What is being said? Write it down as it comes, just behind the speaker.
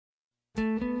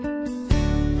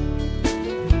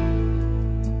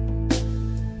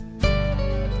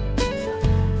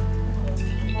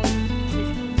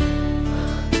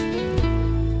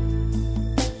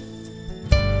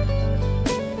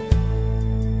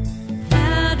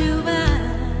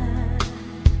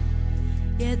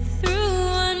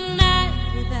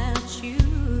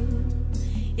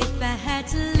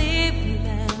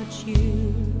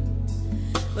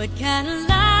What kind of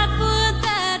life would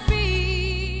that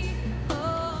be?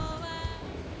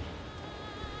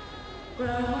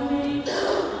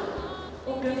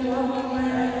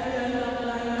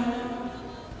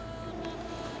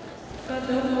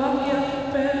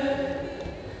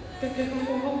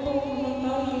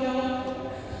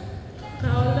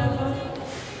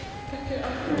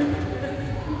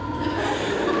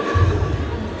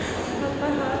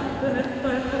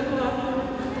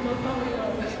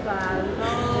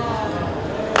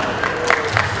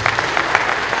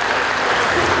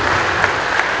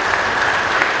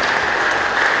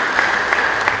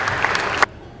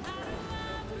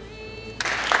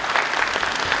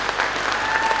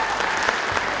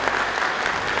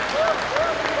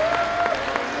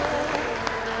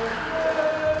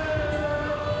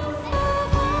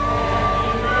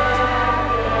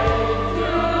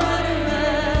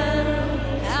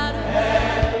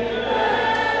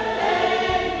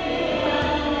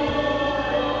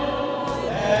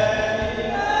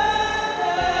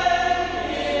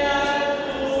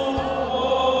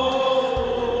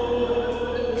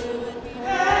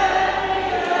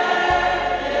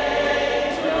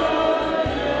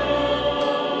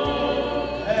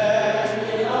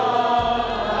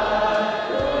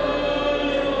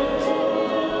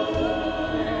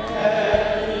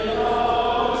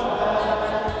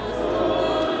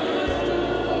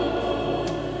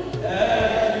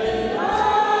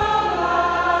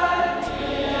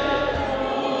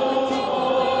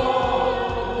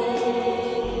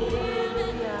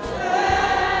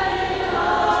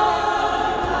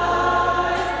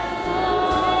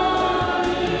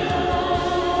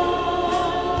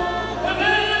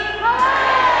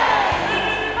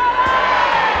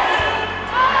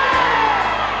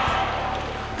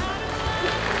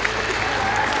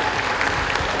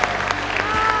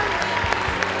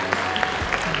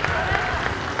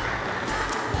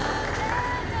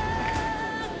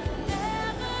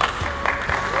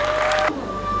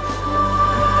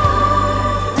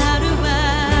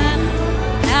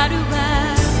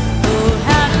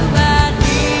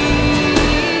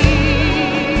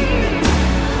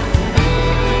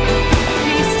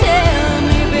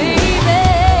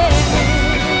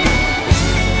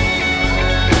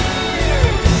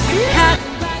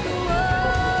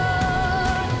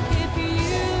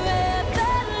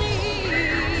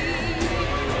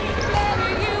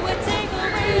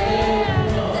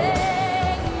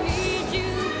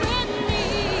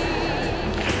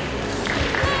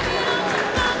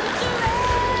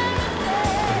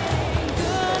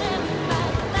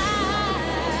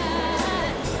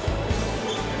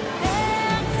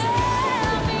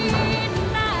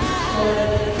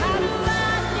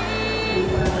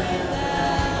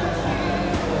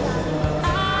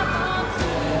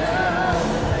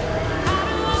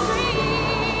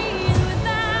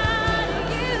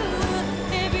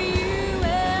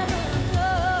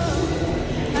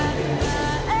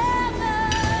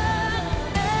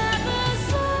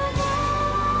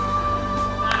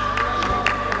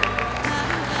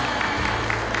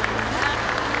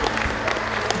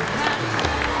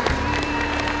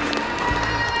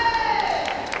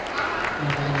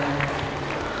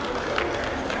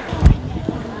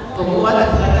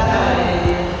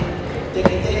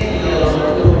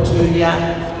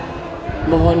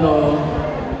 Mohono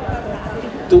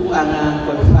tuanga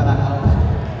ko farao.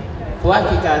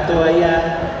 Waki katoa ia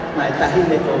mai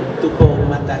tahine ko Tupou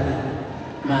matani.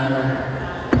 Malo.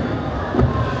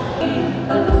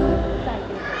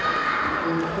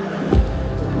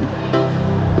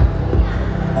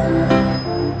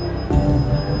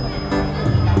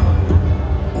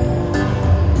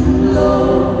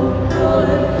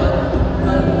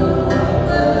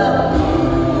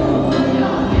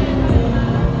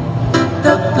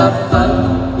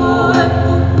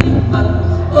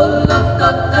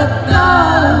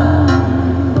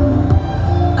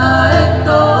 Ae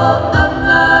to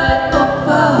anga e to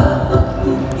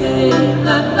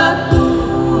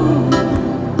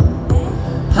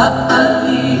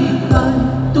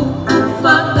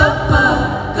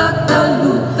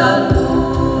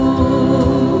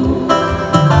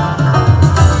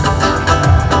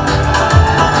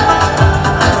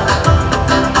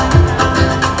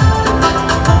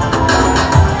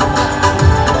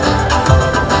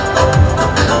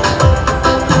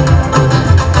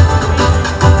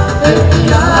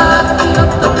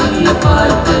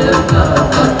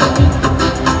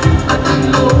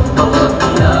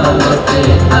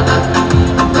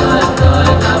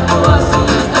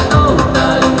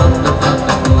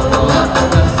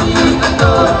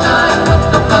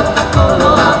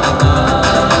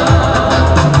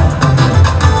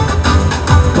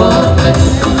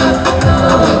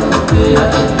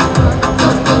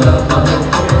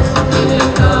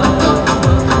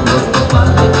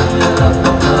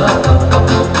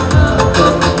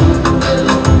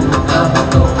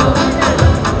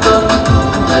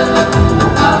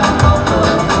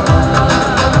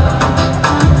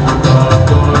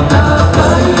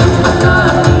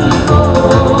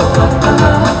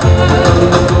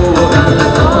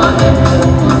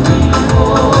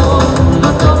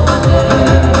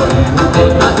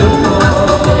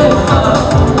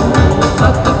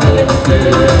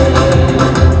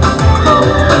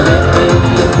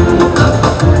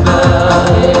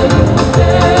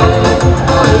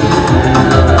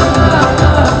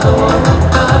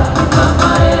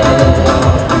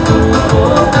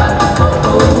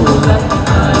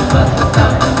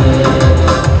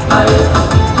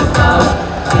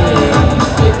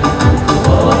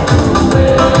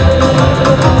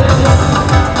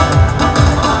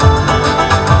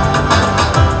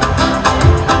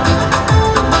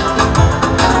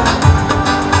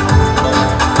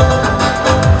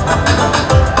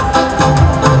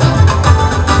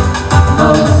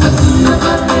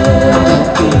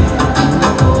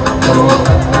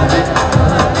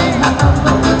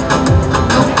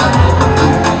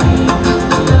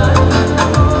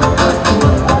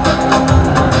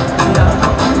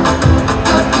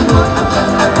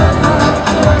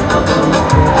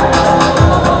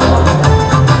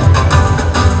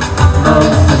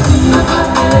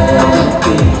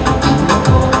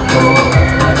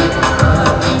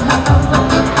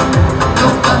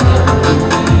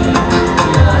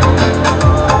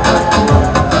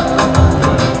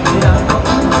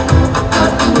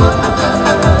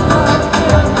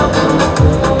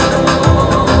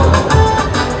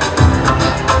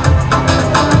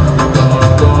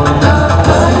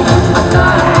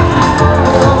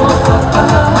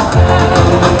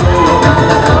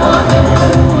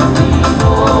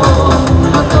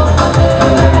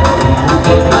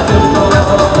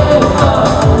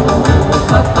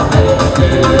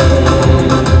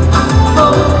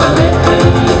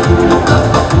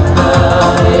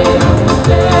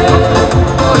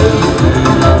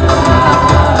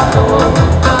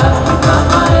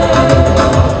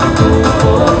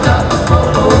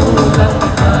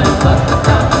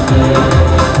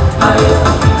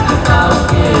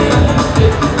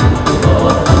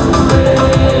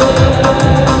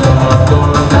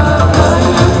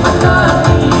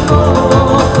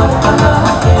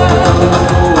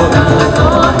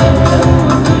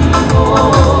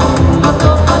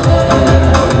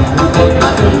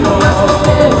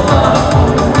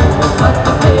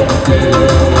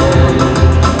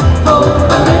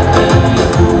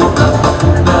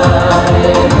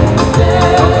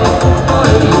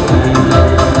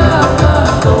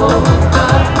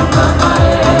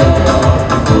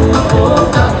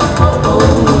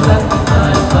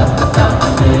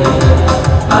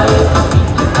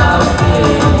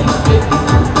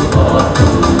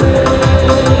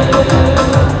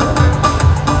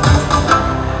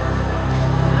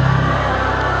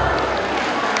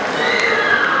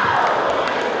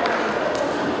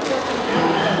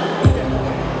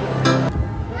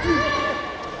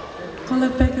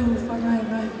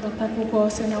ko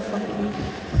sena whaki.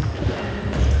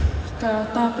 Ka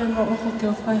tāpe mo oko ke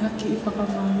o whai haki I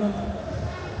whakamalo.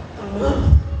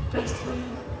 Firstly,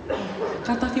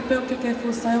 ka taki peo ke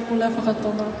fusai o pule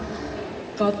whakatonga.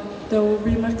 Ka te o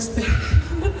remix pe.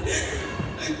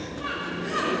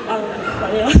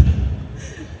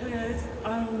 Yes,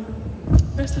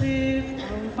 firstly,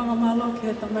 whakamalo ke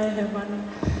he tamai he mani.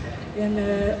 Iene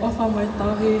ofa mai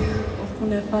tahi o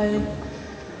kune whai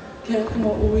ke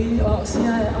kumo ui o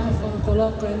sia e aha whakakola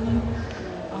koeni.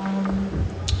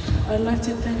 I'd like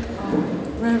to thank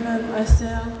Reverend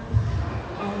Isaiah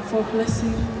for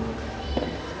blessing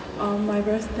my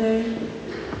birthday.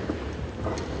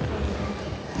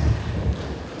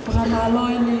 Whakamalo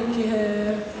ni ki he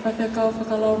whawhekau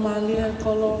whakalau Amelia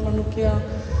kolo manukia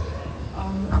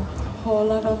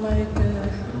holara mai ke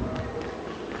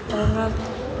TONGAN.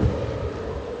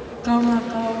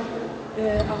 Kamakau e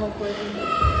aho koeni.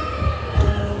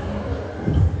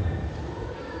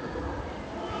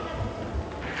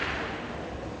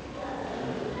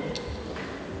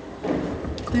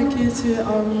 Thank you to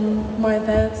my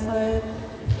dad's side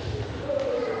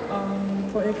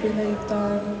for everything you've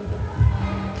done.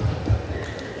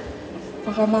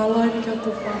 Whakamalo ni kia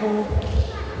tuwhahu,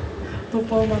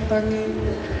 Tupou matangi,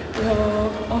 iho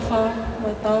ofa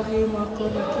mai tauhi ma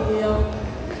kona ki iau.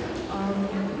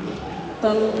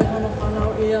 Talu me hono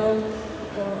whanau iau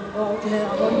o ke he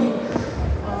awani.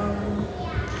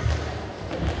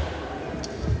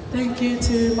 Thank you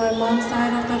to my mom's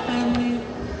side of the family.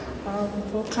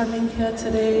 For coming here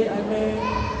today. I know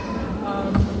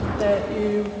that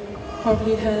you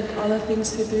probably had other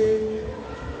things to do.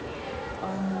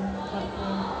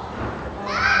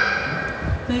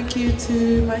 Thank you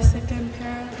to my second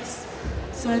parents,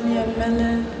 Sonia and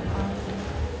Amelia,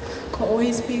 for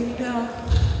always being here.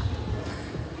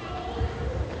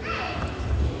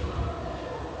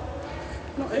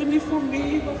 Not only for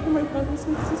me, but for my brothers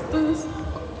and sisters.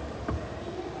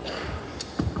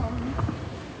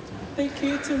 Thank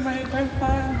you to my grandpa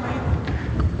and my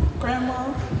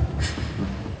grandma.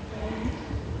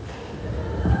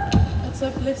 It's a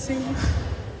blessing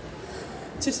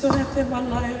to still have them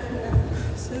alive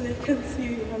so they can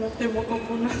see one of them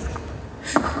mokopunas.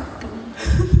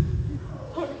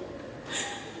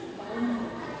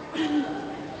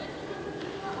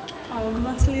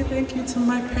 Lastly, thank you to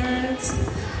my parents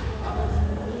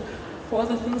for all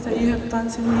the things that you have done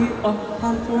to me or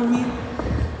done for me.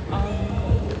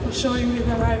 Showing me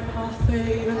the right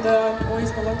pathway, even though I'm always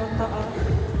ta'a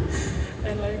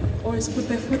and like always put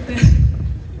their foot there.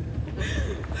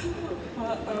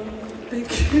 But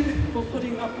thank you for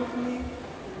putting up with me.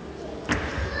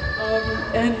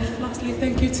 And lastly,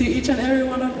 thank you to each and every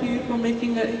one of you for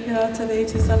making it here today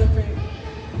to celebrate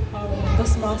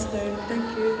this milestone.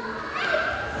 Thank you.